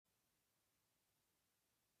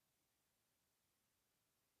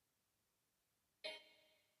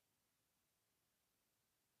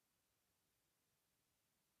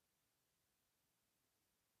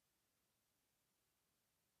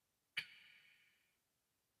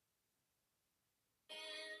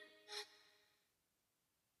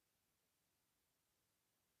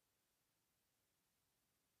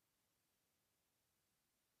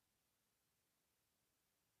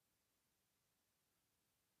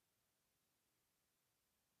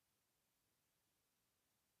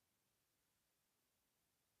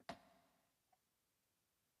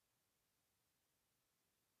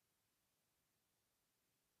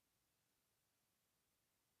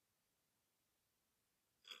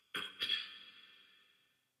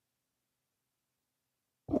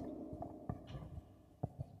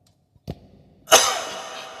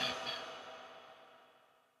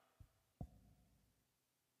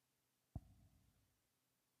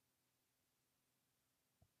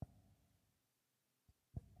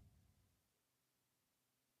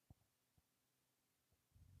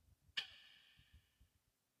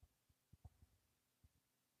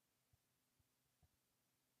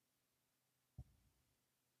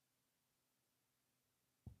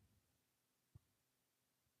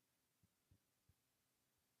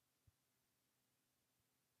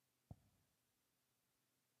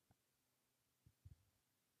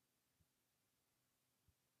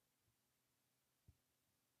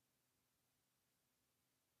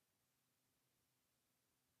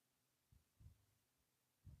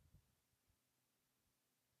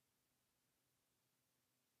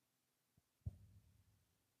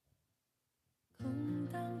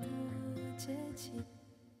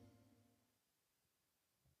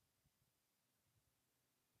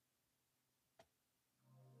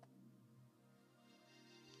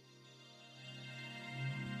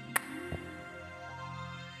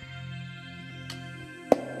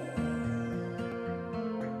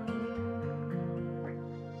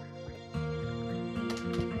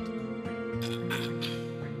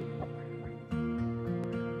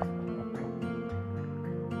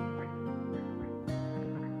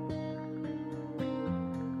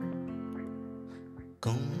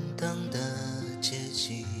空荡的街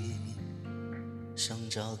景，想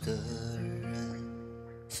找个人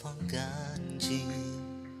放干净，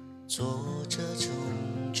做这种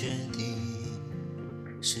决定，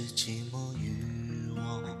是寂寞与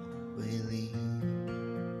我为邻。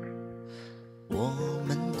我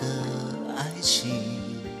们的爱情，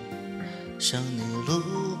像你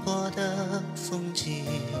路过的风景，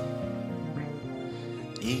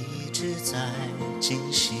一直在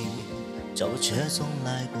进行，脚却从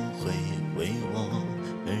来不会为我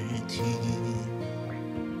而停。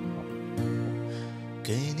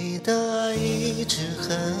给你的爱一直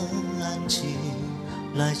很安静，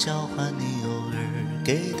来交换你偶尔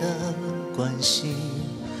给的关心。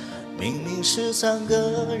明明是3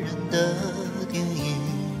个人的电影，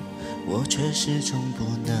我却始终不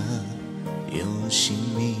能有姓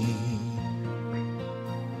名。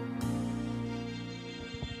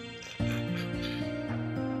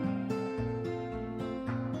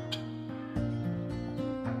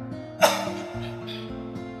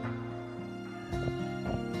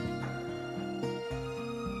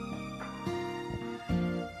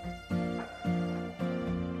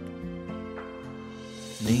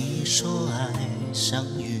你说爱像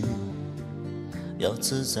云，要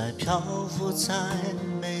自在漂浮才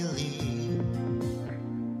美丽。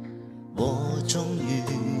我终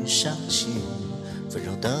于相信，分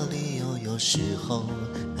手的理由有时候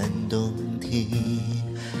很动听。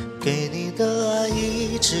给你的爱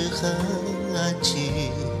一直很安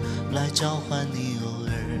静，来交换你偶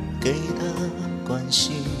尔给的关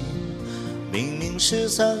心。明明是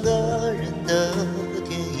3个人的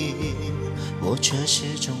电影，我却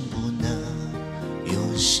始终不能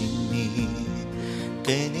有姓名。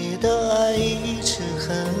给你的爱一直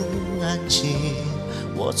很安静，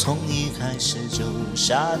我从一开始就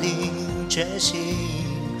下定决心，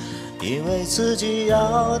以为自己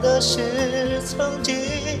要的是曾经，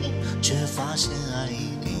却发现爱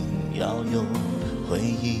一定要有回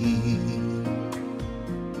应。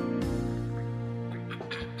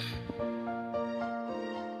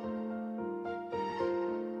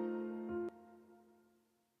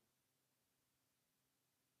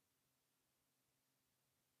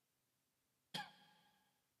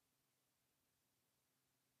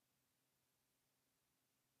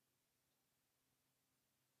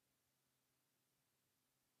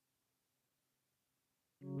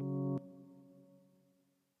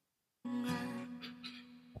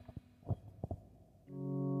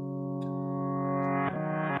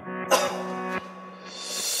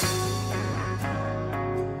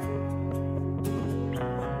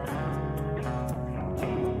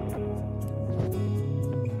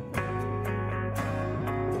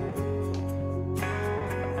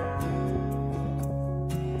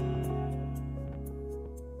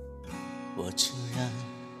我竟然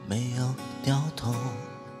没有掉头，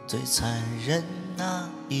最残忍那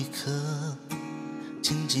一刻，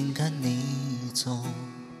静静看你走，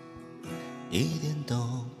一点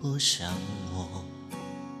都不像我。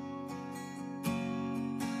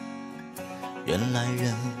原来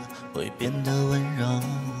人会变得温柔，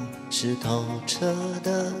是透彻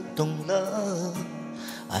的懂了，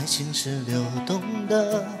爱情是流动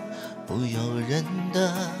的，不由人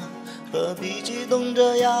的，何必激动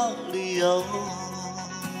着要理由？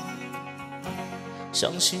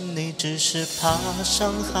相信你只是怕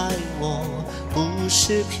伤害我，不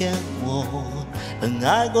是骗我。很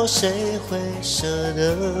爱过，谁会舍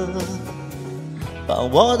得把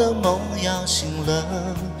我的梦摇醒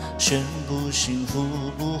了？宣布幸福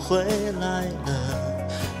不会来了，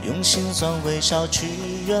用心酸微笑去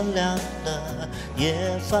原谅了，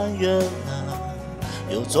也翻越了，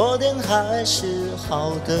有昨天还是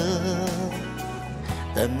好的，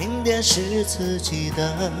但明天是自己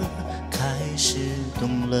的，开始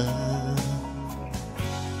懂了，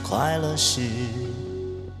快乐是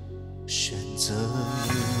选择。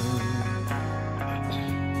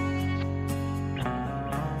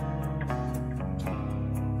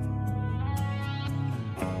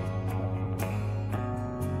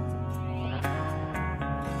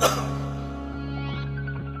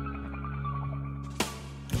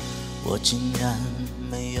我竟然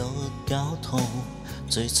没有掉头，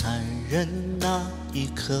最残忍那一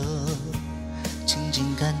刻，静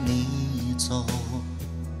静看你走，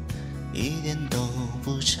一点都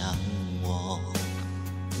不像我。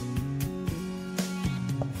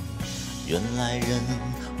原来人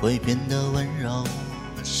会变得温柔，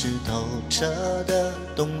是透彻的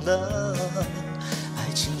懂了，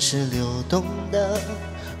爱情是流动的，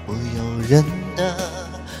不由人的，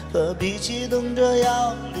何必激动着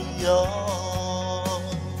要理由？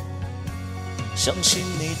相信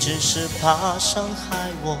你只是怕伤害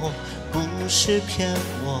我，不是骗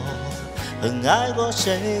我。很爱过，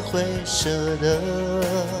谁会舍得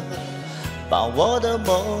把我的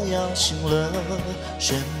梦摇醒了？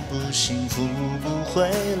宣布幸福不回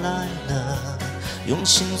来了，用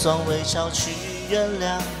心酸微笑去原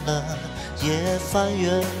谅了，也翻越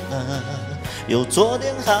了，有昨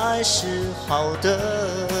天还是好的，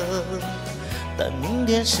但明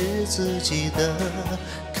天是自己的，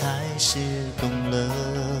开始懂了，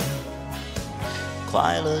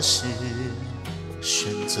快乐是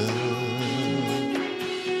选择。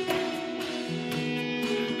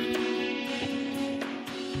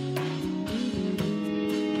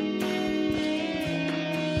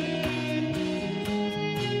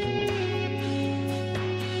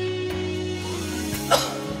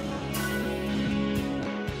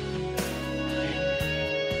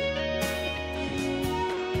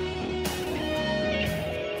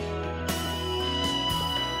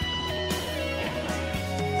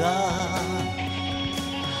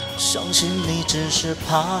相信你只是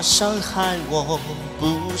怕伤害我，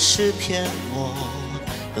不是骗我。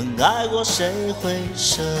很爱过，谁会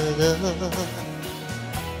舍得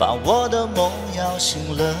把我的梦摇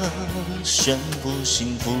醒了？宣布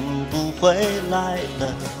幸福不回来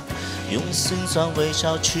了，用心酸微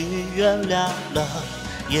笑去原谅了，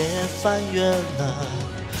也翻越了，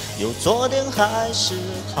有昨天还是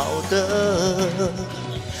好的，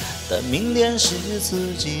但明天是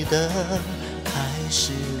自己的，开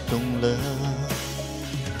始懂了，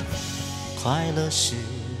快乐是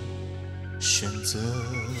选择。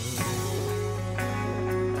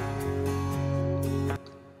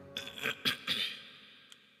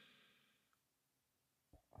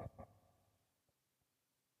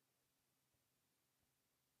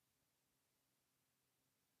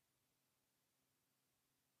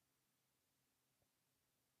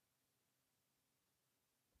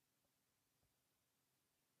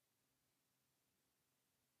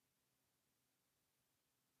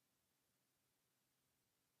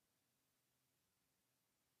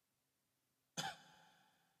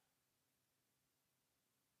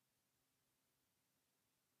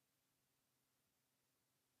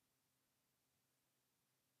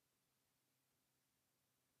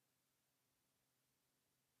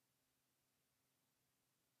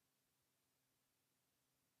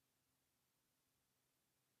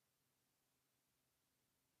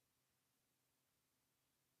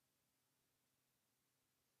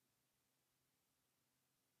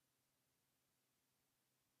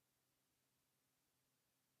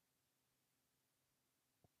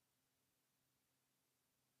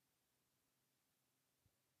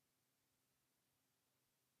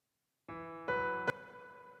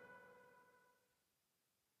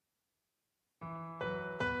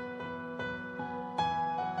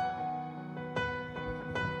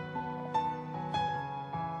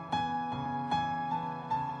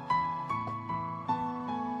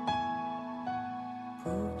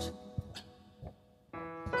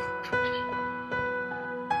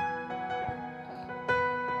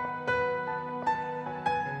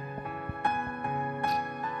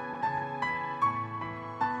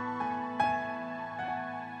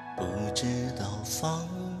不知道放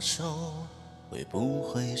手会不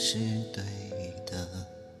会是对的，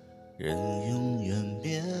人永远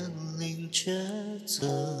面临抉择，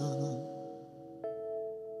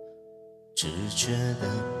只觉得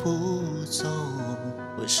不走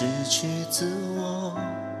会失去自我，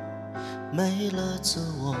没了自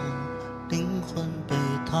我，灵魂被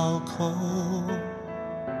掏空，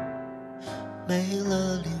没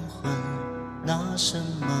了灵魂，拿什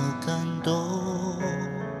么感动？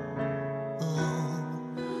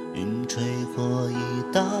云吹过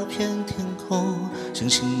一大片天空，星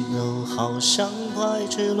星都好像快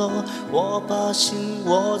坠落，我把心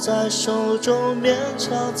握在手中，勉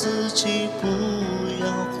强自己不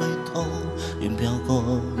要回头。云飘过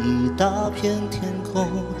一大片天空，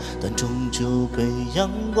但终究被阳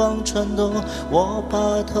光穿透，我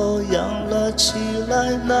把头仰了起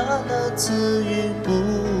来，喃喃自语不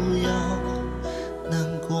要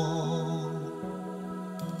难过。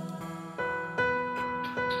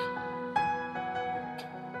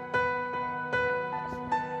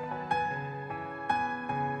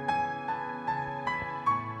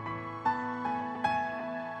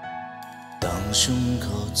胸口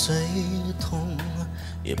最痛，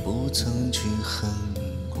也不曾去恨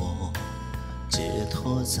过，解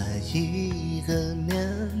脱在一个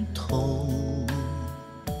念头。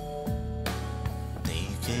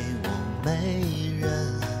你给我没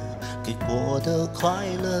人给过的快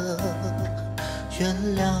乐，原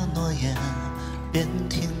谅诺言变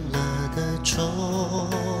停了的舟，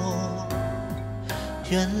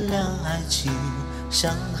原谅爱情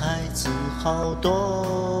像孩子好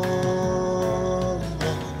动。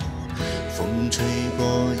风吹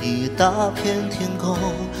过一大片天空，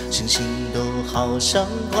星星都好像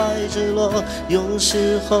快日落。有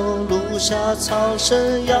时候路下草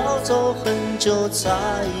绳要走很久才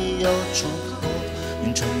有出口。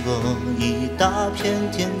云穿过一大片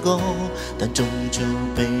天空，但终究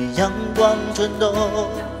被阳光穿透。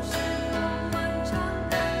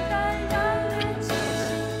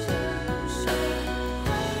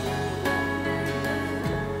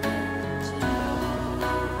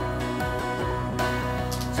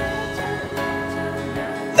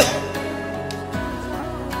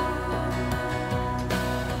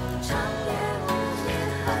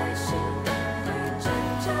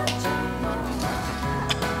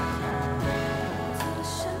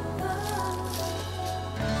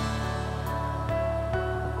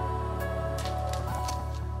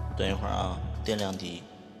等一会儿啊，电量低。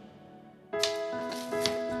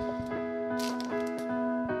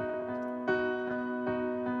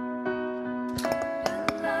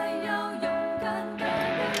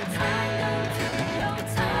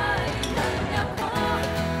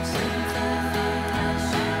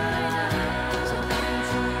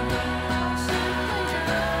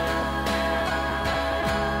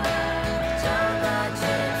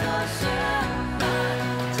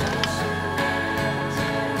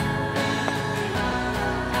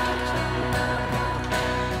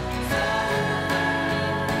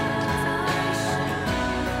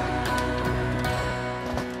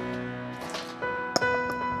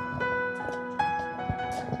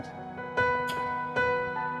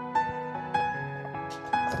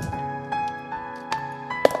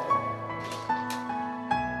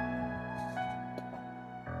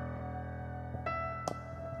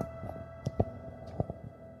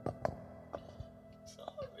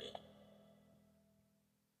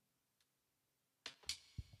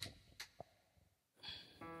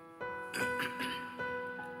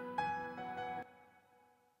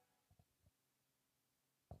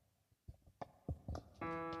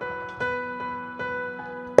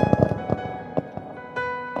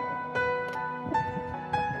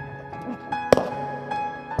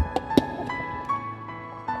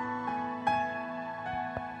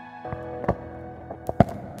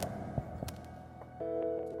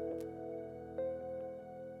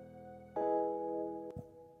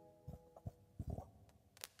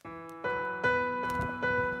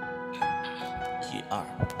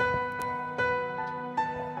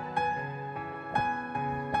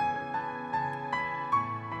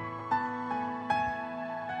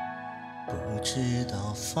不知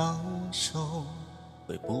道放手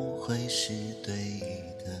会不会是对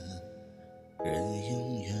的，人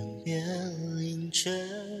永远面临抉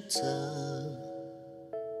择，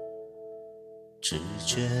只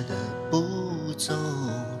觉得不走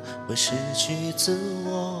会失去自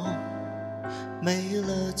我，没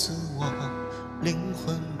了自我，灵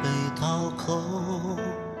魂被掏空，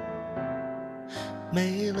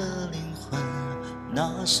没了灵魂，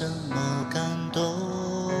拿什么感动？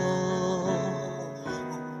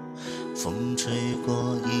风吹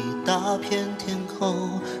过一大片天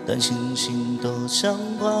空，但星星都像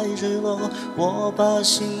快日落。我把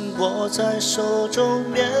心握在手中，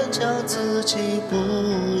勉强自己不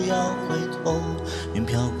要回头。云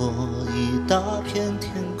飘过一大片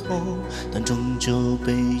天空，但终究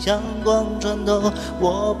被阳光穿透。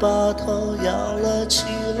我把头摇了起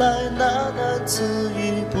来，喃喃自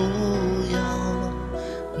语，不要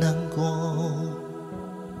难过。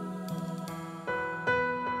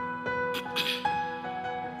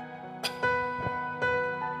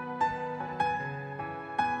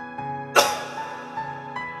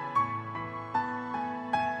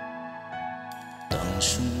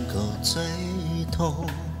胸口最痛，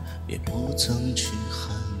也不曾去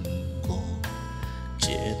恨过，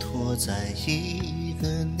解脱在一个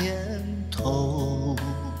念头。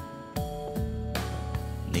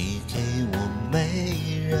你给我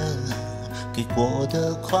没人给过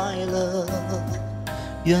的快乐，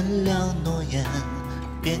原谅诺言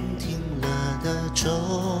变停了的舟，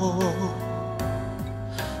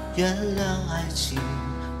原谅爱情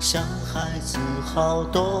像孩子好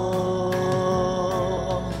动。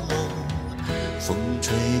风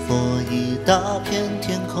吹过一大片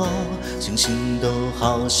天空，星星都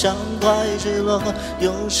好像快坠落。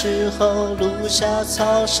有时候路下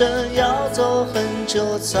草绳要走很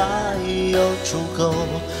久才有出口。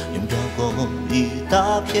云飘过一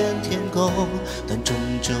大片天空，但终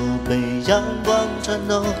究被阳光穿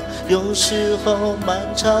透。有时候漫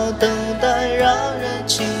长等待让人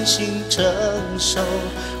倾心承受，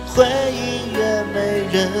回忆越没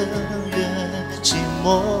人越寂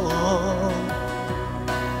寞，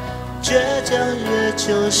倔强越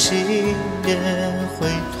揪心越会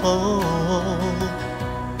痛，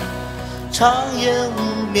长夜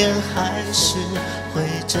无眠还是会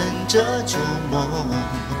枕着旧梦。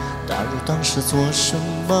假如当时做什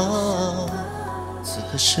么，此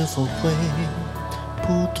刻是否会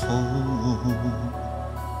不同？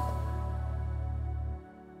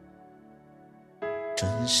转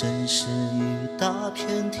身是一大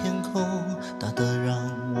片天空，大得让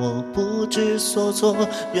我不知所措。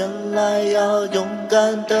原来要勇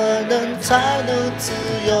敢的人才能自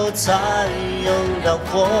由，才有辽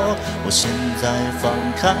阔。我现在放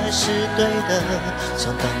开是对的，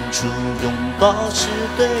像当初拥抱是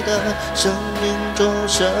对的。生命中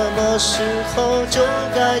什么时候就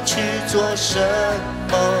该去做什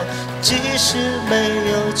么，即使没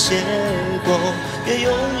有结果，也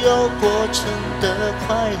拥有过程的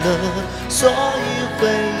快乐，所以回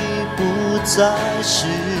忆不再是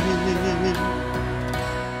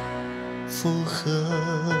负荷。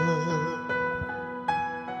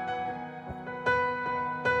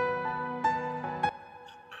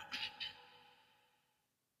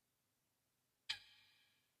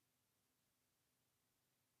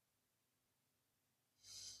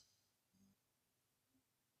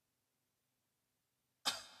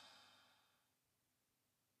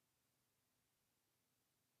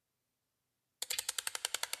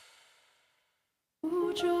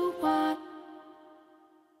无助化。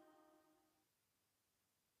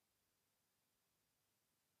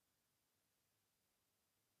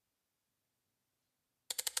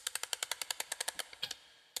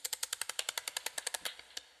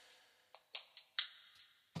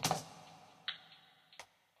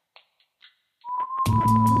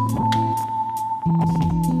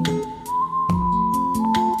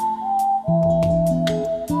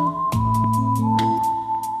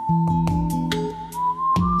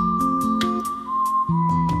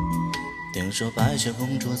听说白雪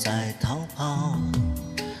公主在逃跑，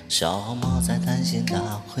小红帽在担心大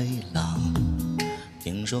灰狼。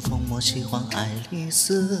听说疯魔喜欢爱丽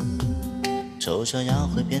丝，丑小鸭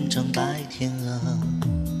会变成白天鹅。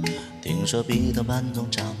听说彼得潘总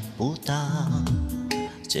长不大，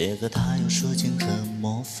杰克他有书信和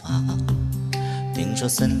魔法。听说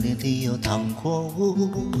森林里有糖果屋，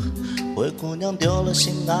灰姑娘丢了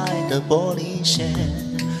心爱的玻璃鞋，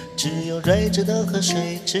只有睿智的河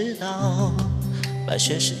水知道，白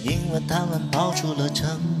雪是因为贪玩跑出了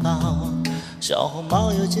城堡。小红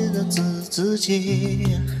帽又记得自己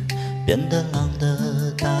变得狼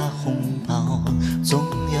的大红袍，总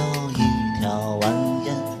有一条蜿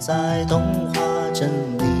蜒在童话镇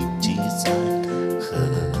里记载的河，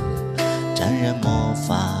沾染魔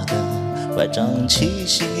法的乖张气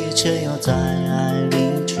息，却又在爱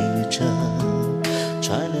里曲折，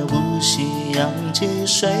川流不息，扬起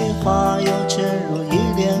水花，又卷入一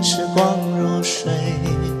帘时光如水，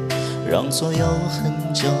让所有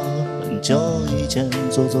很久很久以前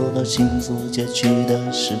走到幸福结局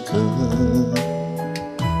的时刻。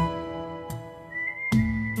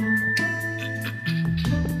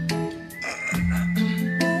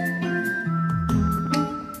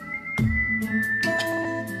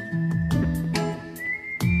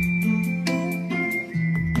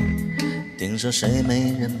听说睡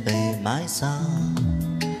美人被埋葬，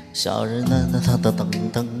小人们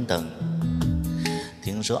等。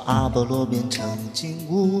听说阿波罗变成金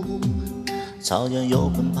乌，草原有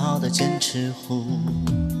奔跑的剑齿虎。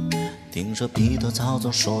听说披头草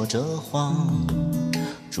总说着谎，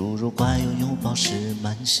侏儒怪又有宝石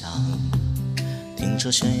满箱。听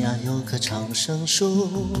说悬崖有棵长生树，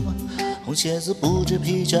红鞋子不知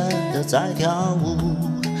疲倦地在跳舞。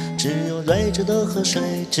只有睿智的河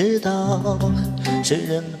水知道，是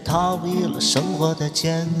人们逃避了生活的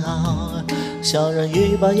煎熬。小人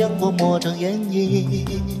鱼把阳光磨成眼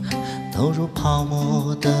影，投入泡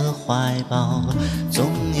沫的怀抱。总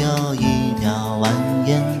有一条蜿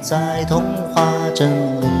蜒在童话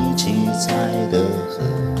镇里七彩的河，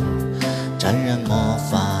沾染魔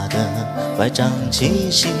法的乖张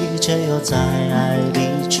气息，却又在爱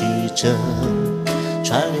里曲折，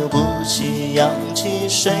川流不息，扬起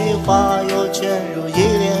水花，又卷入一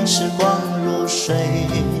帘时光如水，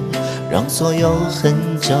让所有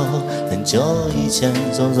很久很久以前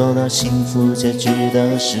走到幸福结局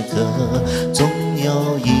的时刻，总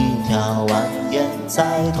有一条蜿蜒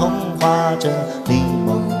在童话镇里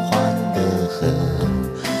梦幻的河，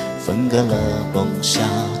分隔了梦想，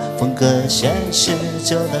分割现实，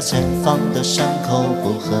就在前方的山口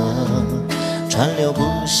不合，川流不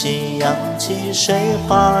息，扬起水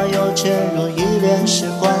花，又卷入一帘时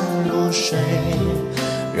光如水，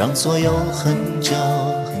让所有很久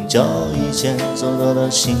很久以前走到了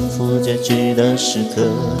幸福结局的时刻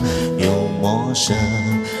又陌生。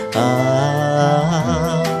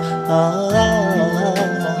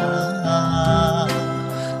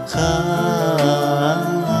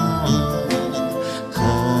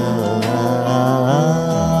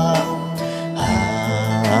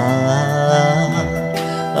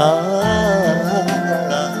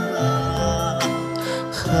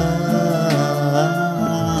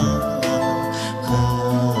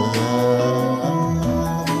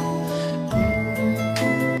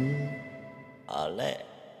好嘞，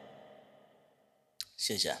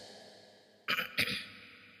谢谢。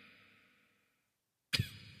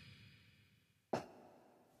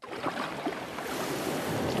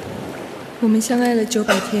我们相爱了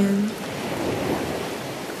900天，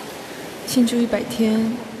庆祝100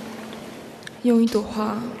天，用一朵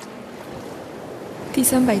花。第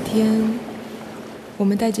300天，我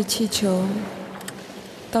们带着气球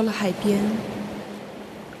到了海边。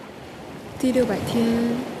第600天，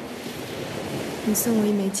你送我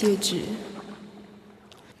一枚戒指。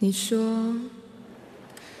你说，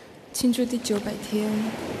庆祝第900天。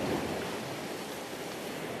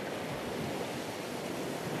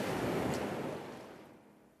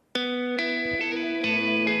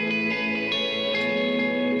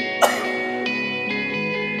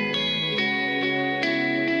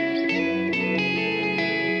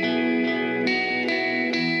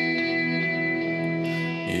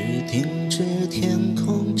停止天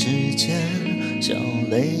空之间，小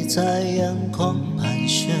泪在眼眶盘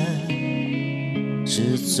旋，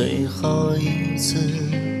是最后一次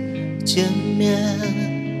见面。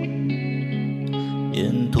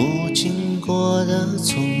沿途经过的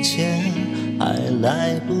从前，还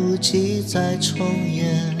来不及再重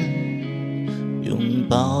演，拥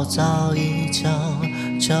抱早已悄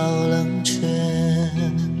悄冷却，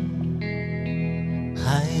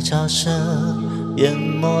海潮声淹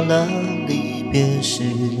没了离别时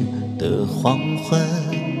的黄昏，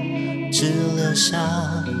只留下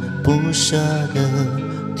不舍的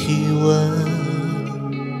体温。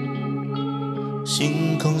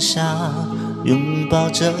星空下拥抱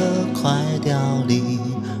着快凋零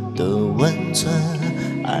的温存，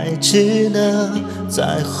爱只能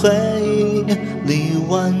在回忆里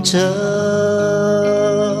完整。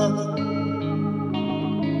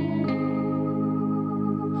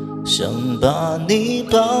想把你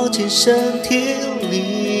抱进身体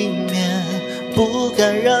里面，不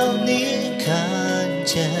敢让你看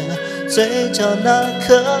见嘴角那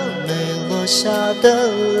颗没落下的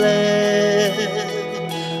泪。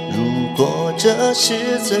如果这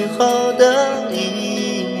是最后的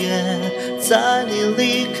一夜，在你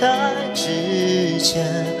离开之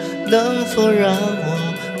前，能否让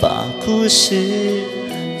我把故事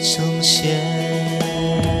重写？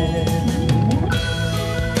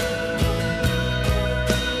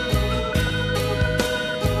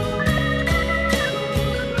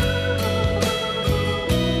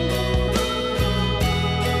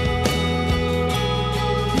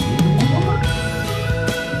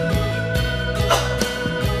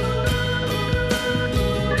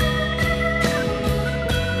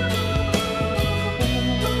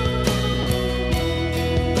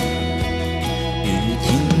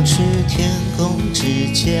天空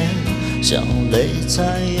之间，小泪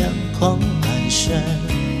在眼眶盘旋，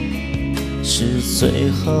是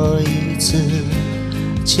最后一次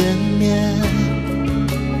见面。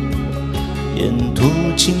沿途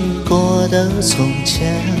经过的从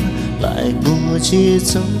前，来不及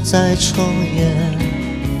曾再重演，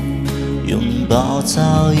拥抱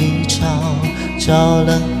早已悄悄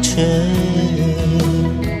冷却，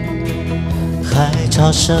海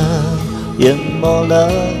潮声淹没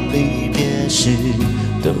了离别时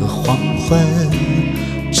的黄昏，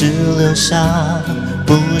只留下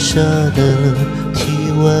不舍的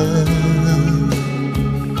体温。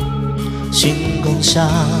星空下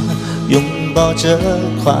拥抱着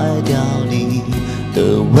快凋零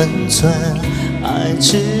的温存，爱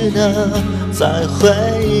只能在回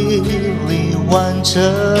忆里完整。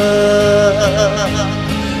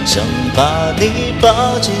想把你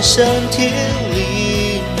抱进身体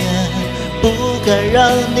里，不敢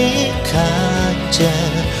让你看见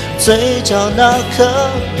嘴角那颗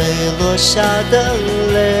没落下的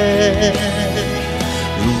泪。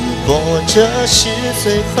如果这是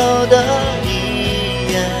最后的一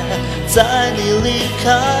夜，在你离开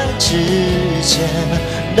之前，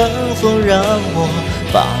能否让我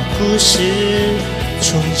把故事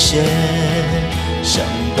重写？想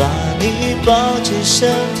把你抱进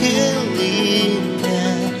身体里面，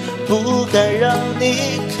不该让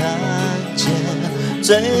你看见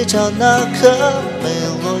嘴角那颗没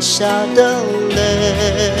落下的泪。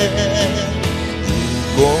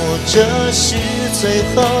如果这是最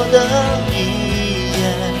后的一夜，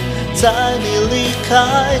在你离开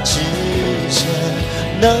之前，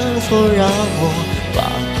能否让我把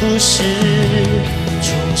故事重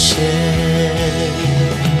写？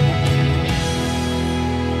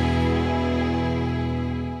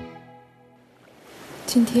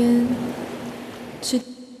今天是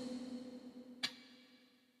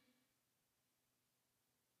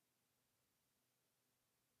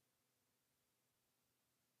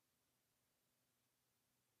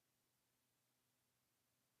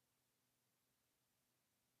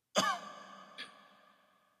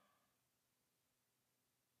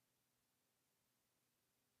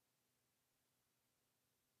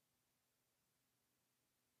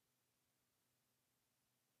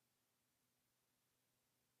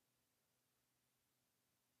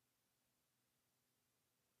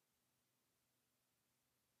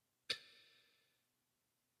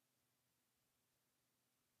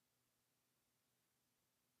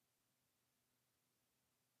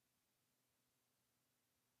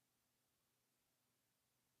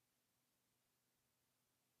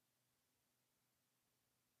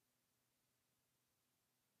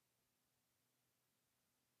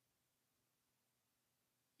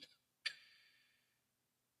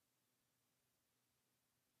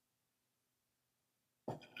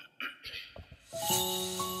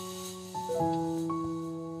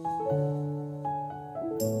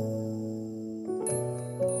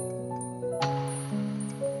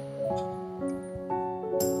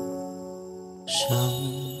想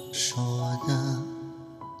说的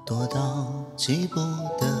多到记不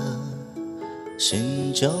得，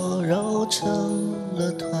心就揉成了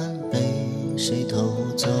团，被谁偷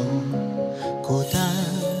走？孤单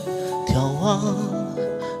眺望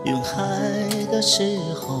云海的时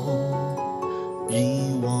候，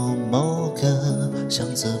你我某个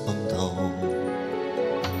相侧碰头，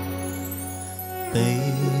背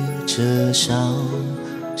着小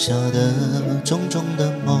小的重重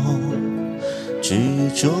的梦，居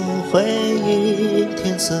住回忆，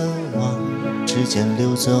天色往指尖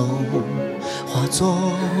流走，化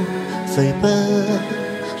作飞奔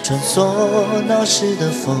穿梭闹市的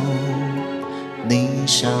风。你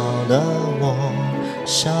笑了，我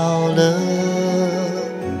笑了。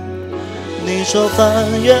你说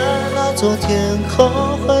翻越那座天空，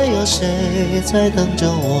会有谁在等着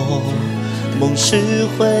我？梦是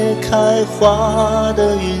会开花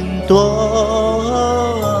的云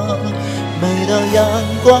朵，每道阳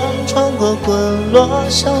光穿过滚落，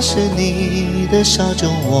像是你的小酒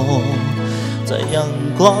窝，在阳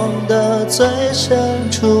光的最深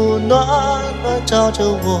处暖暖照着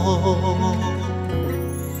我，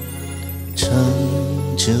成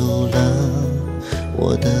就了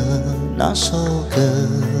我的那首歌，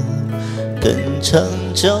更成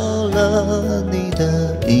就了你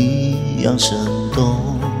的一样生动。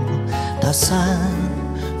打伞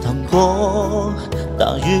趟过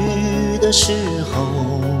大雨的时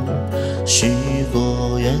候，许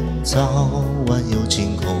过愿早晚有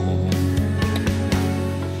晴空，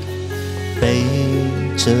背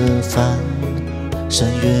着帆山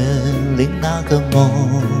越岭那个梦，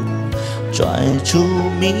拽住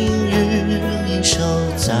命运应手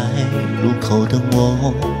在路口等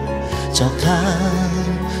我，交看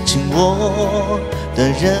紧握的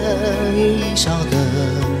人已晓得，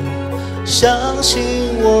相信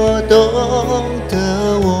我懂得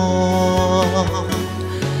我。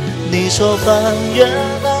你说翻越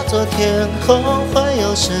那座天空，会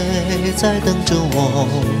有谁在等着我？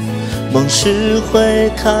梦是会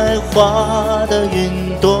开花的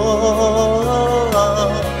云朵，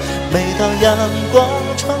每当阳光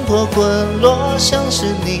穿过滚落，像是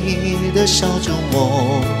你的小酒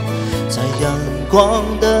窝，在阳光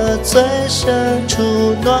的最深处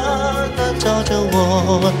暖暖照着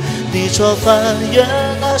我。你说翻越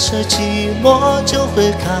那些寂寞，就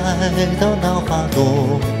会开到那花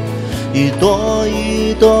朵，一朵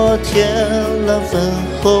一朵天蓝粉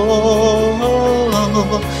红。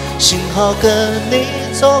幸好跟你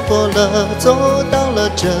走过了，走到了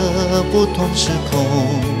这不同时空。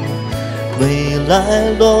未来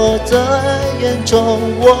落在眼中，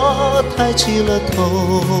我抬起了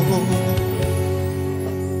头。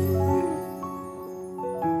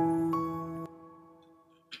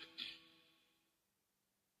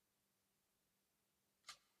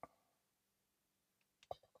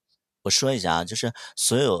我说一下啊，就是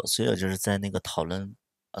所有就是在那个讨论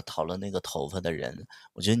那个头发的人，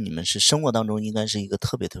我觉得你们是生活当中应该是一个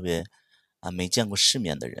特别没见过世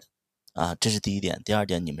面的人啊，这是第一点。第二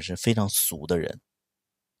点，你们是非常俗的人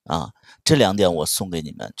啊，这2点我送给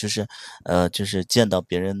你们，就是见到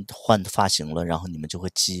别人换发型了，然后你们就会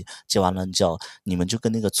叽哇乱叫，你们就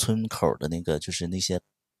跟那个村口的那个就是那些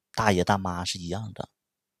大爷大妈是一样的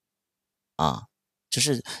啊。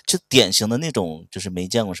就典型的那种，就是没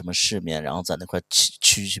见过什么世面，然后在那块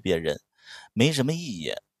蛐别人，没什么意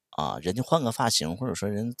义啊。人家换个发型，或者说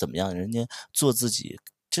人怎么样，人家做自己，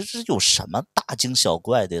这是有什么大惊小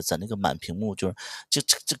怪的？在那个满屏幕，就是这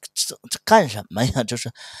干什么呀？就是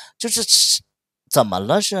怎么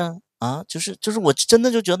了是啊？就是我真的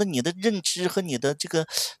就觉得你的认知和你的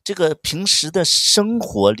这个平时的生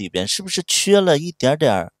活里边，是不是缺了一点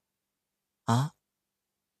点啊？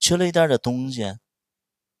缺了一点点东西？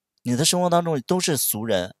你的生活当中都是俗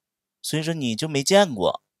人，所以说你就没见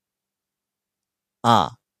过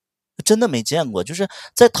啊，真的没见过。就是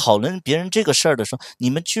在讨论别人这个事儿的时候，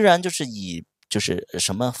你们居然就是以就是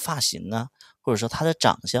什么发型啊，或者说他的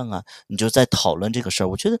长相啊，你就在讨论这个事儿。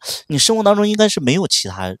我觉得你生活当中应该是没有其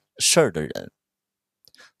他事儿的人，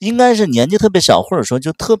应该是年纪特别小，或者说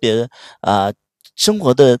就特别生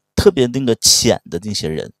活的特别那个浅的那些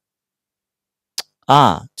人。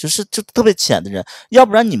啊，就特别浅的人，要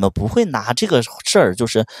不然你们不会拿这个事儿，就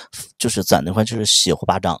是在那块就是血呼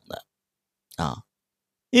巴掌的啊，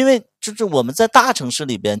因为就是我们在大城市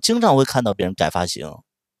里边经常会看到别人改发型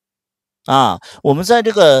啊，我们在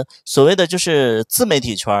这个所谓的就是自媒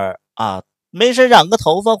体圈啊，没事染个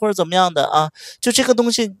头发或者怎么样的啊，就这个东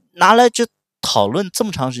西拿来就讨论这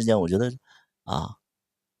么长时间，我觉得啊，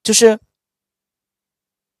就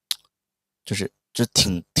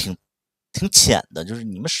挺浅的，就是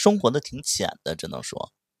你们生活的挺浅的，只能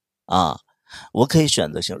说啊，我可以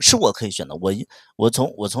选择性，是我可以选的。我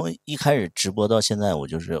从一开始直播到现在，我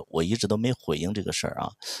一直都没回应这个事儿啊。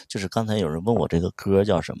就是刚才有人问我这个歌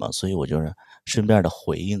叫什么，所以我就是顺便的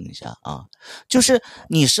回应一下啊。就是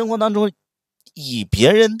你生活当中以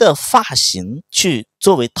别人的发型去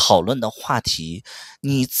作为讨论的话题，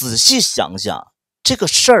你仔细想想这个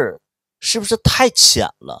事儿是不是太浅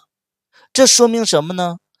了？这说明什么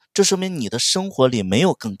呢？这说明你的生活里没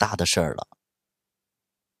有更大的事儿了，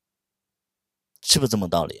是不是这么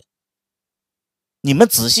道理？你们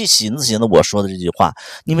仔细寻思寻思我说的这句话，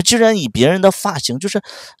你们居然以别人的发型，就是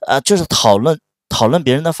讨论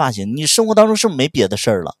别人的发型，你生活当中是不是没别的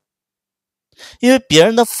事儿了？因为别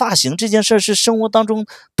人的发型这件事儿是生活当中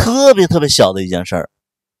特别小的一件事儿，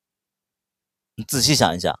你仔细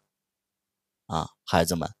想一想啊，孩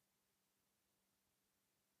子们，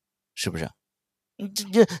是不是？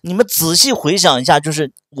你们仔细回想一下，就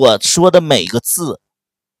是我说的每个字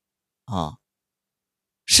啊，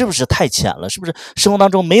是不是太浅了？是不是生活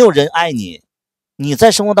当中没有人爱你？你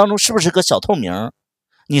在生活当中是不是个小透明？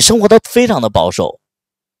你生活的非常的保守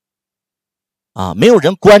啊，没有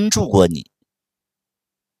人关注过你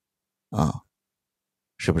啊，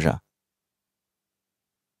是不是？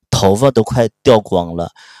头发都快掉光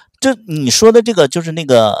了。这你说的这个就是那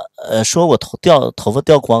个说我头发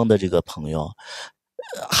掉光的这个朋友，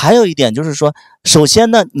还有一点就是说，首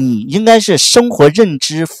先呢，你应该是生活认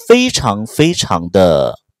知非常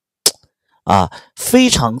的非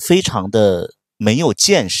常的没有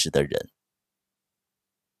见识的人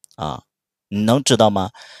啊，你能知道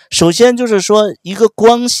吗？首先就是说一个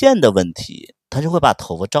光线的问题，他就会把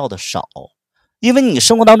头发照的少，因为你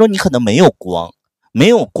生活当中你可能没有光。没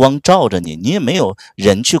有光照着你，你也没有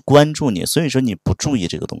人去关注你，所以说你不注意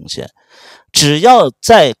这个东西。只要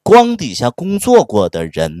在光底下工作过的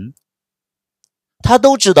人，他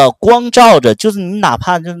都知道光照着，就是你哪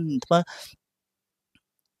怕就是你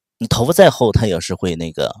头发再厚，它也是会那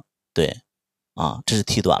个，对啊，这是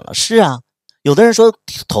剃短了。是啊，有的人说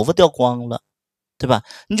头发掉光了，对吧？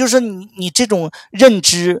你就说你这种认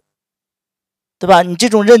知。对吧？你这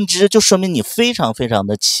种认知就说明你非常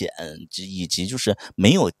的浅，以及就是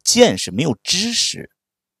没有见识、没有知识，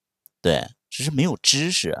对，只是没有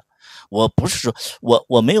知识。我不是说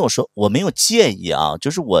我没有说我没有介意啊，就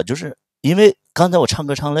是因为刚才我唱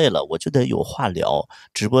歌唱累了，我就得有话聊，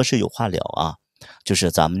直播是有话聊啊，就是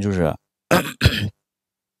咱们就是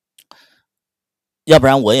要不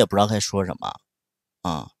然我也不知道该说什么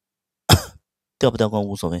啊，掉不掉光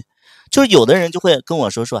无所谓。就是有的人就会跟我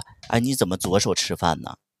说，哎，你怎么左手吃饭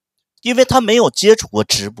呢？因为他没有接触过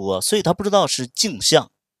直播，所以他不知道是镜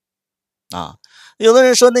像啊。有的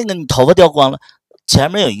人说那个你头发掉光了，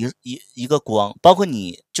前面有一个光，包括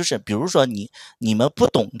你就是比如说你们不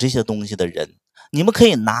懂这些东西的人，你们可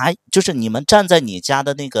以拿，就是你们站在你家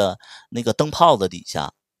的那个灯泡子底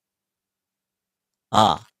下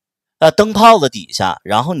啊，灯泡子底下，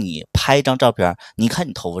然后你拍一张照片，你看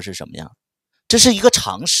你头发是什么样。这是一个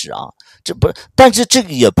常识啊，这不是，但是这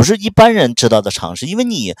个也不是一般人知道的常识，因为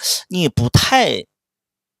你不太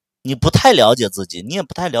了解自己，你也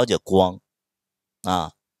不太了解光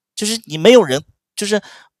啊，就是你没有人，就是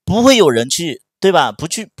不会有人去，对吧？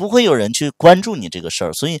不会有人去关注你这个事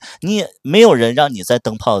儿，所以你也没有人让你在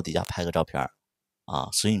灯泡底下拍个照片啊，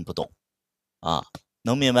所以你不懂啊，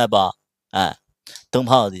能明白吧？哎。灯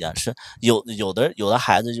泡底下是有的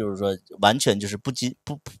孩子就是说完全就是不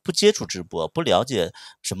接触直播，不了解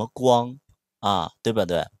什么光啊，对不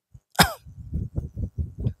对？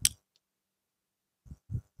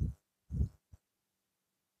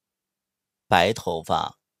白头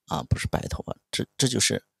发啊，不是白头发，这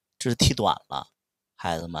是剃短了，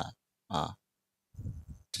孩子们啊，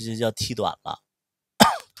这就叫剃短了。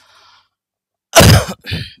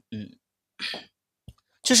嗯，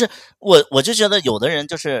就是我就觉得有的人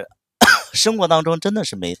就是生活当中真的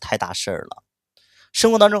是没太大事儿了。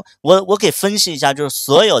生活当中，我给分析一下，就是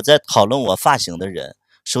所有在讨论我发型的人，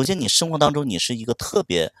首先你生活当中你是一个特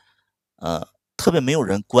别没有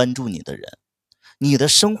人关注你的人，你的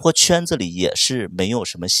生活圈子里也是没有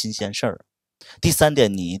什么新鲜事儿。第三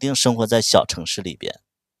点，你一定生活在小城市里边，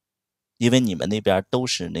因为你们那边都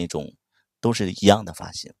是一样的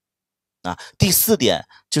发型啊。第四点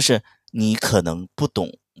就是你可能不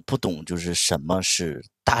懂就是什么是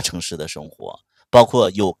大城市的生活，包括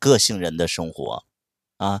有个性人的生活。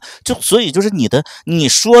啊，所以就是你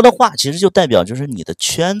说的话，其实就代表就是你的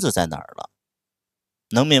圈子在哪儿了，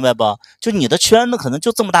能明白不？就你的圈子可能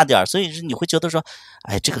就这么大点儿，所以是你会觉得说，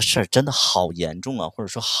哎，这个事儿真的好严重啊，或者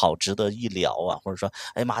说好值得一聊啊，或者说，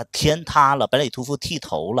哎妈，天塌了，百里屠夫剃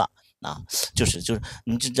头了啊，就是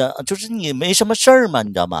你就是你没什么事儿嘛，你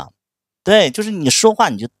知道吗？对，就是你说话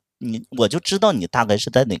我就知道你大概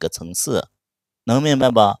是在哪个层次，能明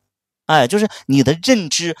白不？哎，就是你的认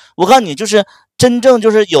知，我告诉你，就是真正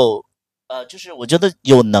就是就是我觉得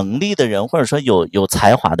有能力的人，或者说有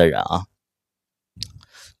才华的人啊，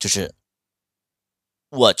就是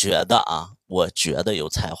我觉得有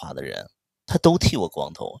才华的人，他都剃过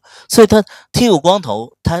光头，所以他剃过光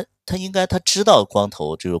头，他应该他知道光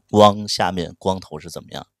头这个光下面光头是怎么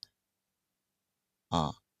样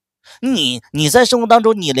啊。你在生活当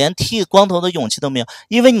中，你连剃光头的勇气都没有，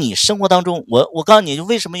因为你生活当中，我告诉你，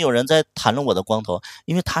为什么有人在谈论我的光头？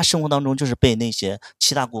因为他生活当中就是被那些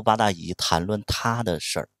七大姑八大姨谈论他的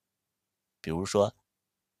事儿，比如说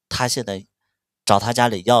他现在找他家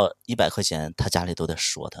里要100块钱，他家里都在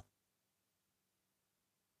说他，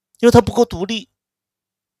因为他不够独立，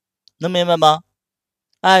能明白吗？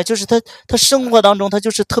哎，就是他生活当中他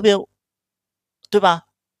就是特别，对吧？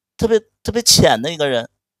特别浅的一个人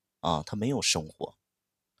啊，他没有生活。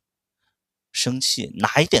生气，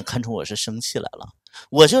哪一点看出我是生气来了？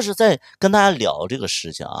我就是在跟大家聊这个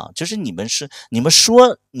事情啊，就是你们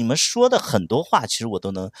说的很多话，其实我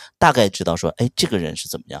都能大概知道说，哎，这个人是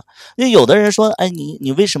怎么样。因为有的人说，哎，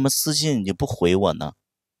你为什么私信你不回我呢？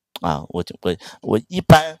啊，我一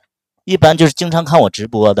般就是经常看我直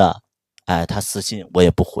播的，哎，他私信我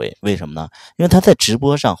也不回，为什么呢？因为他在直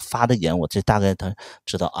播上发的言，我这大概他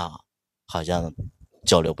知道啊，好像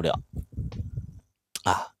交流不了。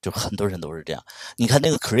啊，就很多人都是这样。你看那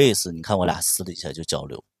个 Chris，你看我俩私底下就交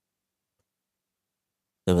流，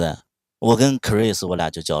对不对？我跟 Chris 我俩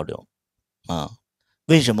就交流，啊，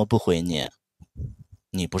为什么不回你？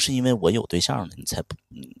你不是因为我有对象了，你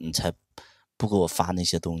才不给我发那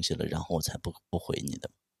些东西了，然后我才不回你的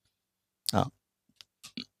啊？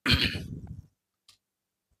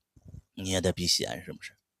你也得避嫌是不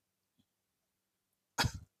是？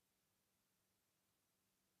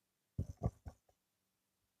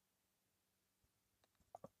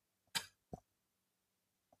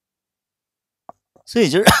所以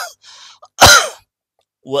就是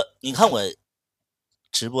你看我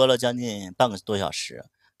直播了将近半个多小时，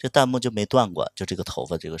这弹幕就没断过，就这个头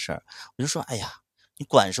发这个事儿，我就说，哎呀，你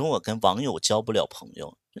管说我跟网友交不了朋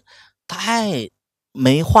友，太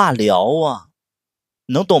没话聊啊，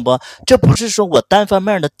能懂不？这不是说我单方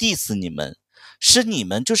面的 diss 你们，是你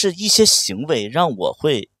们就是一些行为让我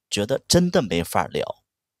会觉得真的没法聊。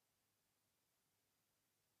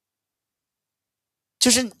就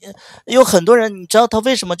是有很多人，你知道他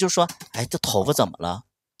为什么就说，哎，这头发怎么了？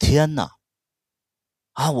天哪！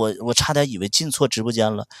啊，我差点以为进错直播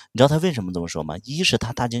间了。你知道他为什么这么说吗？一是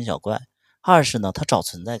他大惊小怪，二是呢他找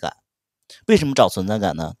存在感。为什么找存在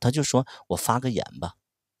感呢？他就说我发个言吧，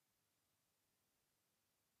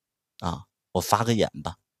啊，我发个言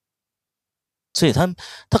吧。所以他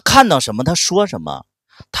看到什么他说什么，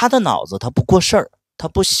他的脑子他不过事儿，他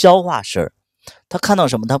不消化事儿。他看到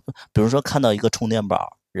什么，他比如说看到一个充电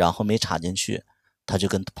宝，然后没插进去，他就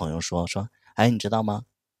跟朋友说，哎，你知道吗？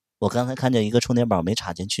我刚才看见一个充电宝没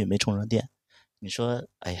插进去，没充上电。你说，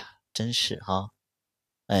哎呀，真是哈，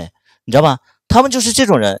哎，你知道吧？他们就是这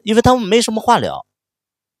种人，因为他们没什么话聊，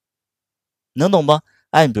能懂不？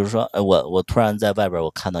哎，你比如说，我突然在外边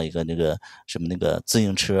我看到一个那个什么那个自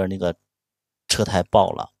行车那个车胎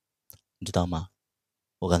爆了，你知道吗？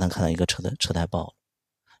我刚才看到一个车胎爆了，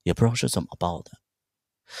也不知道是怎么爆的。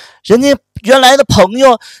人家原来的朋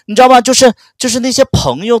友，你知道吧？就是那些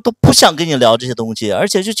朋友都不想跟你聊这些东西，而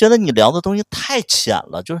且就觉得你聊的东西太浅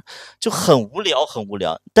了，就很无聊，很无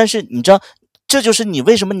聊。但是你知道，这就是你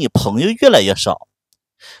为什么你朋友越来越少，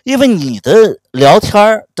因为你的聊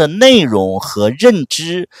天的内容和认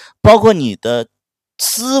知，包括你的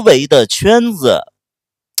思维的圈子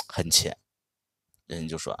很浅。人家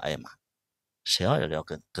就说：“哎呀妈，谁要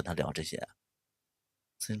跟他聊这些？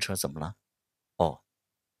自行车怎么了？哦，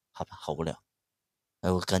好吧，好无聊。哎，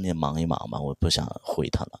我赶紧忙一忙吧，我不想回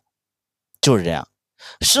他了。”就是这样，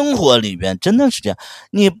生活里边真的是这样，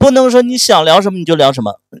你不能说你想聊什么你就聊什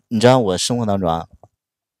么。你知道我生活当中啊，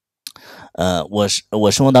我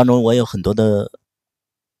生活当中我有很多的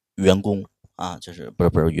员工啊，就是不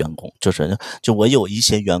是员工，就我有一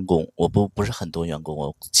些员工，我不是很多员工，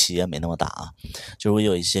我企业没那么大啊，就是我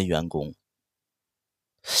有一些员工，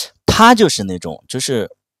他就是那种就是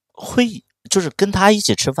跟他一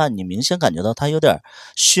起吃饭，你明显感觉到他有点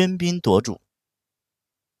喧宾夺主，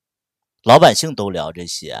老百姓都聊这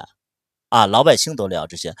些。啊，老百姓都聊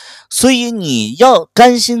这些，所以你要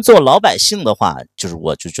甘心做老百姓的话，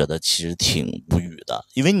我就觉得其实挺无语的，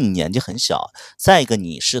因为你年纪很小，再一个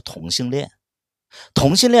你是同性恋，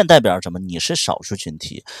同性恋代表什么？你是少数群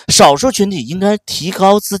体，少数群体应该提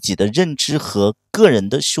高自己的认知和个人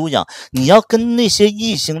的修养，你要跟那些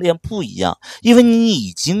异性恋不一样，因为你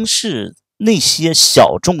已经是那些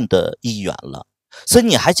小众的一员了，所以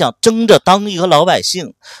你还想争着当一个老百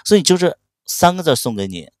姓，所以就是三个字送给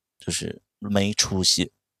你，就是没出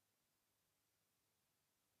息，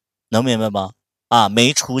能明白吗？啊，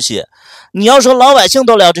没出息！你要说老百姓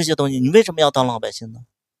都聊这些东西，你为什么要当老百姓呢？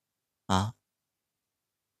啊，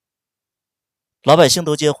老百姓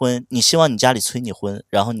都结婚，你希望你家里催你婚，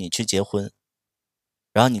然后你去结婚，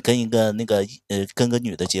然后你跟一个跟个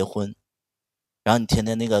女的结婚，然后你天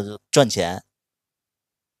天那个赚钱，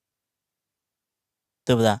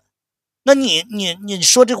对不对？那你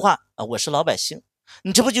说这话啊，我是老百姓，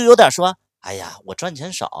你这不就有点说，哎呀，我赚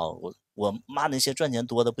钱少，我骂那些赚钱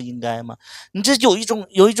多的不应该吗？你这有一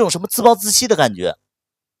种什么自暴自弃的感觉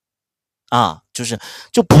啊，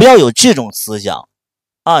就不要有这种思想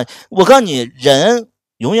啊！我告诉你，人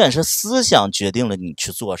永远是思想决定了你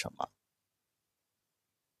去做什么，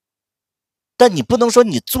但你不能说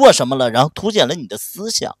你做什么了，然后凸显了你的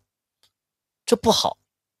思想，这不好。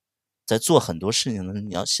在做很多事情的时候，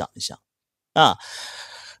你要想一想啊。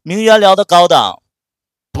名媛聊的高档，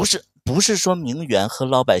不是说名媛和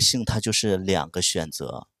老百姓他就是两个选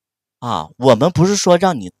择啊。我们不是说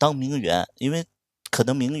让你当名媛，因为可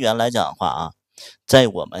能名媛来讲的话啊，在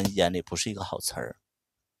我们眼里不是一个好词儿。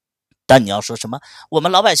但你要说什么，我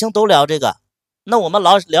们老百姓都聊这个，那我们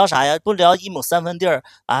聊啥呀？不聊一亩三分地儿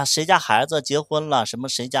啊？谁家孩子结婚了？什么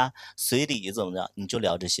谁家随礼怎么着？你就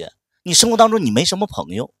聊这些。你生活当中你没什么朋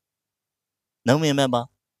友，能明白吗？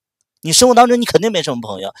你生活当中你肯定没什么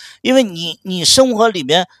朋友，因为你生活里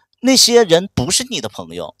面那些人不是你的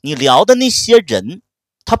朋友，你聊的那些人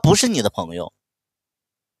他不是你的朋友，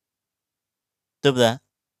对不对？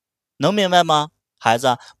能明白吗？孩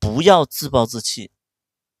子，不要自暴自弃。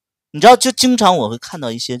你知道，就经常我会看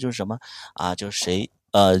到一些就是什么啊，就是谁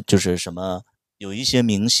就是什么有一些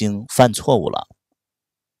明星犯错误了，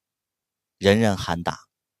人人喊打，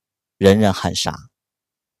人人喊杀。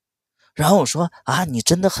然后我说啊，你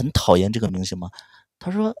真的很讨厌这个明星吗？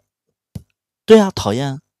他说对啊，讨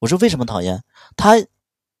厌。我说为什么讨厌？他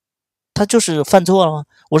就是犯错了吗？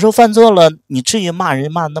我说犯错了，你至于骂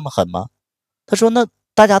人骂的那么狠吗？他说那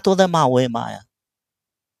大家都在骂，我也骂呀。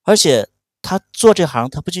而且他做这行，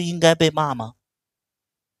他不就应该被骂吗？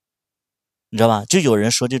你知道吧？就有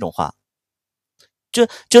人说这种话，就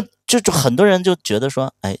很多人就觉得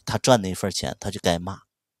说，哎，他赚那一份钱，他就该骂。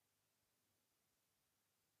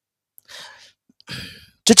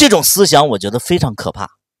就这种思想，我觉得非常可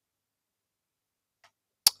怕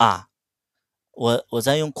啊！我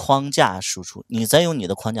在用框架输出，你在用你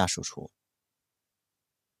的框架输出，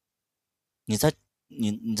你在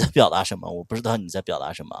表达什么？我不知道你在表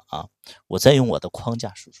达什么啊！我在用我的框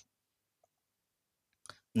架输出，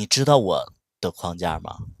你知道我的框架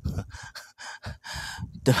吗？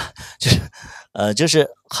对吧？就是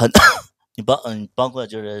很你包括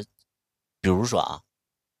就是，比如说，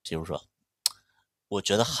我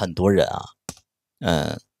觉得很多人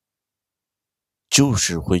啊，就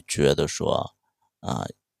是会觉得说啊，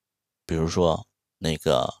比如说那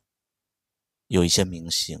个有一些明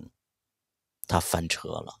星他翻车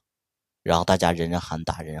了，然后大家人人喊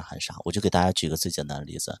打，人人喊杀。我就给大家举个最简单的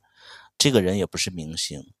例子，这个人也不是明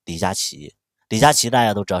星，李佳琦。李佳琦大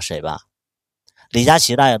家都知道谁吧？李佳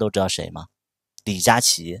琦大家都知道谁吗？李佳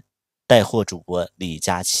琦，带货主播李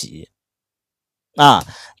佳琦啊，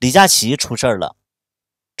李佳琦出事儿了，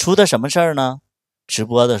出的什么事儿呢？直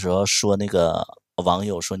播的时候说那个网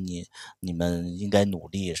友说你们应该努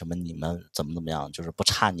力，什么你们怎么样，就是不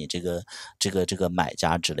差你这个买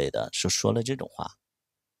家之类的，说了这种话。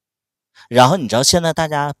然后你知道现在大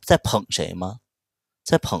家在捧谁吗？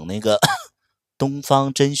在捧那个东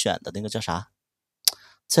方甄选的那个叫啥？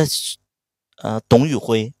在董宇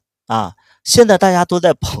辉啊，现在大家都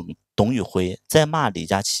在捧董宇辉，在骂李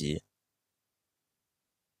佳琦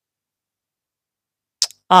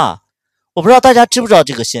啊！我不知道大家知不知道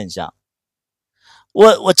这个现象。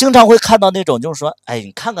我经常会看到那种就是说，哎，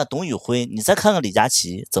你看看董宇辉，你再看看李佳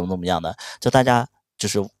琦，怎么样的，就大家就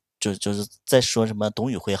是在说什么董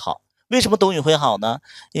宇辉好。为什么董宇辉好呢？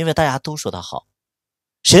因为大家都说他好。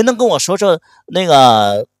谁能跟我说那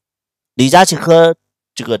个李佳琦和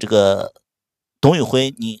这个董宇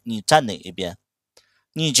辉，你站哪一边？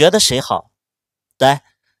你觉得谁好？来，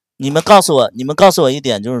你们告诉我一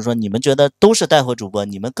点，就是说你们觉得都是带货主播，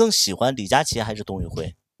你们更喜欢李佳琦还是董宇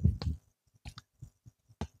辉？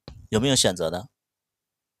有没有选择的？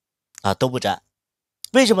啊，都不站。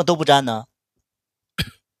为什么都不站呢？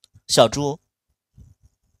小猪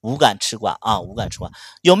无感吃瓜啊，无感吃瓜。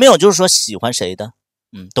有没有就是说喜欢谁的？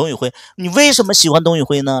董宇辉，你为什么喜欢董宇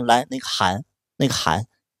辉呢？来，那个韩，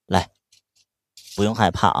来，不用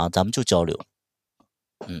害怕啊，咱们就交流。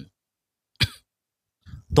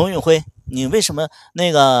董宇辉，你为什么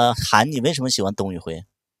那个韩？你为什么喜欢董宇辉？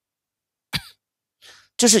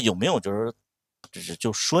就是有没有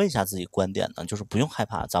就说一下自己观点呢？就是不用害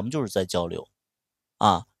怕，咱们就是在交流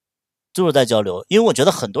啊，就是在交流。因为我觉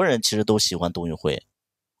得很多人其实都喜欢董宇辉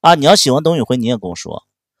啊，你要喜欢董宇辉，你也跟我说，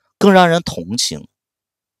更让人同情。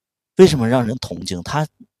为什么让人同情？他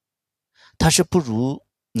是不如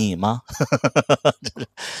你吗？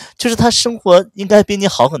就是他生活应该比你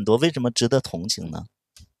好很多，为什么值得同情呢？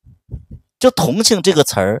就同情这个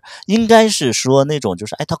词儿，应该是说那种就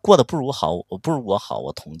是，哎，他过得不如我好，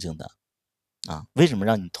我同情的啊。为什么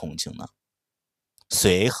让你同情呢？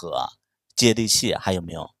随和、接地气，还有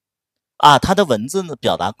没有啊？他的文字呢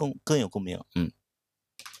表达更有共鸣，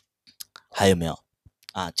还有没有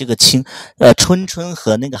啊？这个春春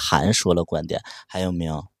和那个韩说了观点，还有没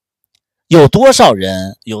有？有多少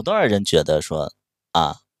人觉得说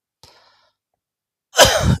啊？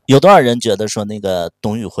有多少人觉得说那个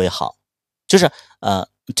董宇辉好？就是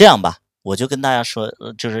这样吧，我就跟大家说，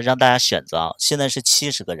就是让大家选择啊。现在是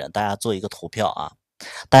70个人，大家做一个投票啊，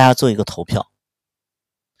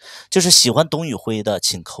就是喜欢董宇辉的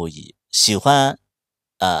请扣1，喜欢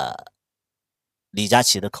李佳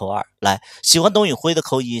琦的扣2，来，喜欢董宇辉的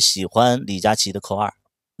扣1，喜欢李佳琦的扣2，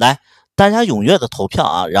来，大家踊跃的投票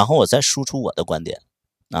啊，然后我再输出我的观点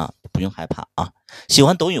啊，不用害怕啊。喜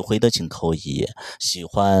欢董宇辉的请扣1，喜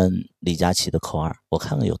欢李佳琦的扣2，我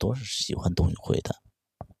看看有多少喜欢董宇辉的。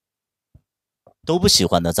都不喜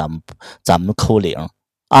欢的咱们扣0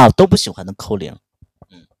啊，都不喜欢的扣0。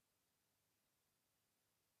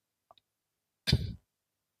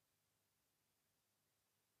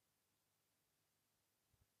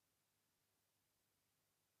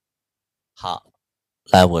好，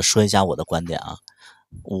来我说一下我的观点啊。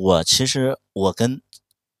其实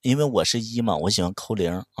因为我是1嘛，我喜欢扣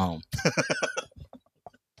0，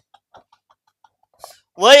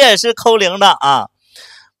我也是扣0的啊。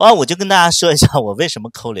完，我就跟大家说一下我为什么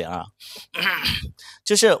扣0啊，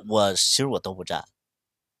就是其实我都不站。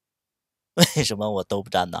为什么我都不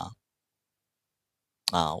站呢？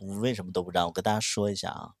啊，我为什么都不站？我跟大家说一下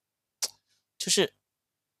啊，就是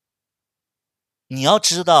你要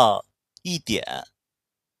知道一点，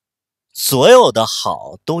所有的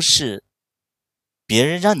好都是别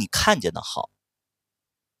人让你看见的好。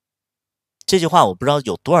这句话我不知道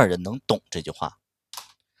有多少人能懂这句话。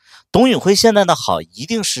董宇辉现在的好一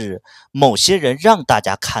定是某些人让大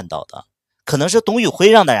家看到的，可能是董宇辉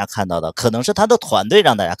让大家看到的，可能是他的团队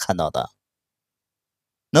让大家看到的。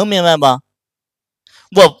能明白吗？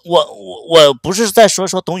我不是在说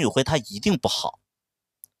董宇辉他一定不好，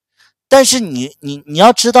但是你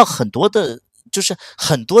要知道很多的，就是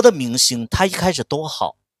很多的明星他一开始都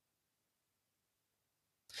好，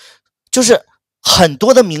就是很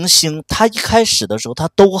多的明星他一开始的时候他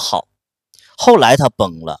都好，后来他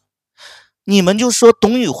崩了。你们就说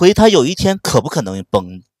董宇辉他有一天可不可能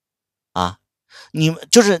崩啊？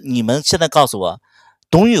你们现在告诉我，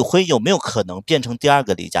董宇辉有没有可能变成第二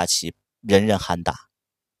个李佳琦，人人喊打？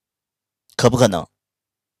可不可能？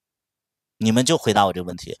你们就回答我这个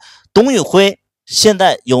问题：董宇辉现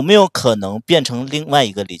在有没有可能变成另外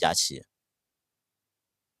一个李佳琦？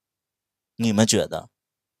你们觉得？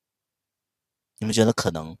你们觉得可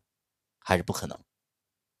能还是不可能？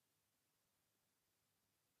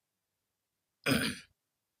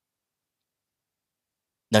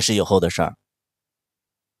那是以后的事儿。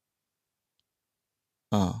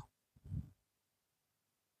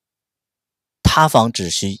塌房只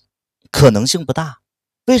需可能性不大，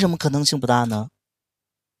为什么可能性不大呢？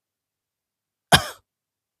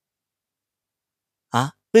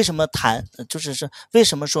啊，为什么就是为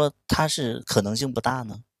什么说它是可能性不大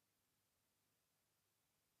呢？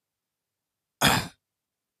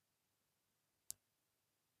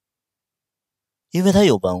因为他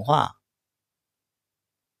有文化，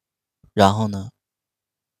然后呢，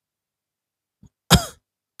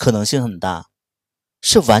可能性很大，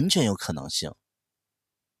是完全有可能性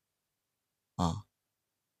啊，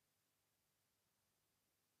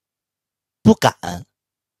不敢。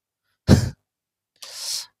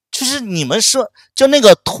就是你们说，就那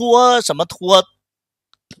个拖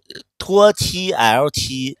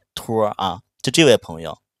TLT 拖啊，就这位朋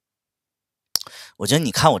友，我觉得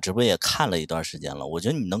你看我直播也看了一段时间了，我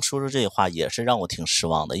觉得你能说出这话也是让我挺失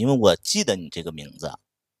望的，因为我记得你这个名字，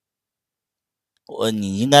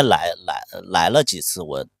你应该来了几次，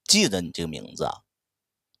我记得你这个名字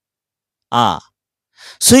啊，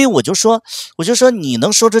所以我就说你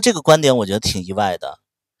能说出这个观点，我觉得挺意外的。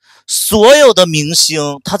所有的明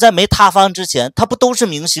星，他在没塌方之前，他不都是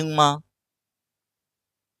明星吗？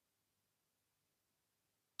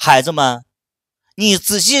孩子们，你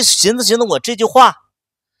仔细寻思寻思我这句话，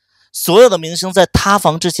所有的明星在塌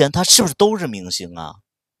房之前，他是不是都是明星啊？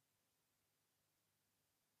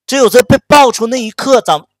只有在被爆出那一刻，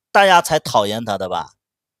大家才讨厌他的吧？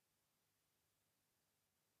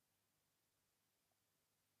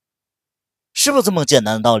是不是这么简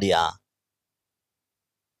单的道理啊？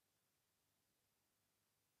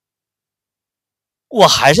我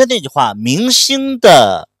还是那句话，明星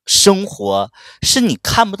的生活是你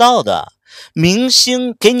看不到的，明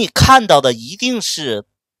星给你看到的一定是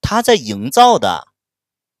他在营造的，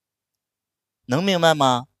能明白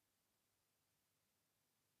吗？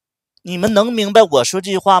你们能明白我说这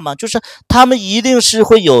句话吗？就是他们一定是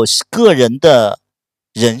会有个人的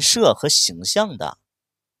人设和形象的。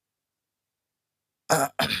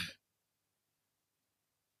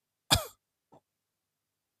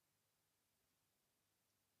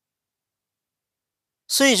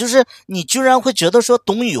所以就是你居然会觉得说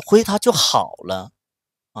董宇辉他就好了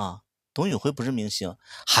啊？董宇辉不是明星，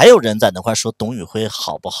还有人在那块说董宇辉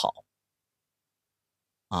好不好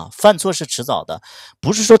啊？犯错是迟早的，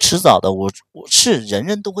不是说迟早的，我是人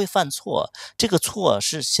人都会犯错，这个错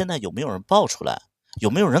是现在有没有人爆出来，有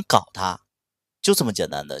没有人搞他，就这么简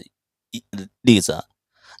单的例子。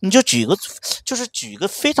你就举一个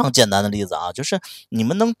非常简单的例子啊，就是你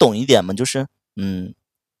们能懂一点吗？就是